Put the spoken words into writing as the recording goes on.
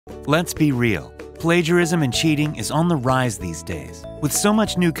Let's be real. Plagiarism and cheating is on the rise these days. With so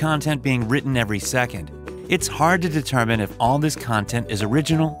much new content being written every second, it's hard to determine if all this content is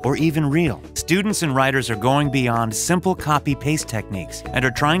original or even real. Students and writers are going beyond simple copy-paste techniques and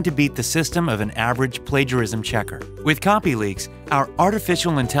are trying to beat the system of an average plagiarism checker. With Copyleaks, our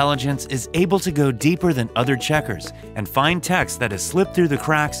artificial intelligence is able to go deeper than other checkers and find text that has slipped through the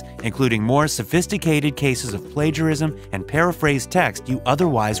cracks, including more sophisticated cases of plagiarism and paraphrased text you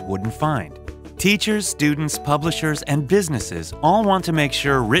otherwise wouldn't find. Teachers, students, publishers, and businesses all want to make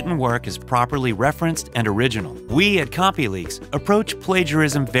sure written work is properly referenced and original. We at Copyleaks approach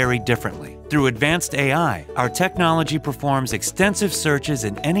plagiarism very differently. Through advanced AI, our technology performs extensive searches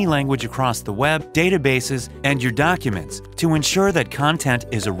in any language across the web, databases, and your documents to ensure that content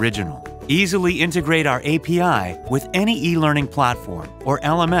is original. Easily integrate our API with any e-learning platform or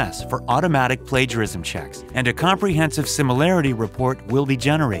LMS for automatic plagiarism checks, and a comprehensive similarity report will be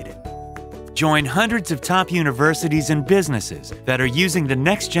generated. Join hundreds of top universities and businesses that are using the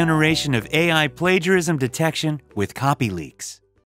next generation of AI plagiarism detection with Copyleaks.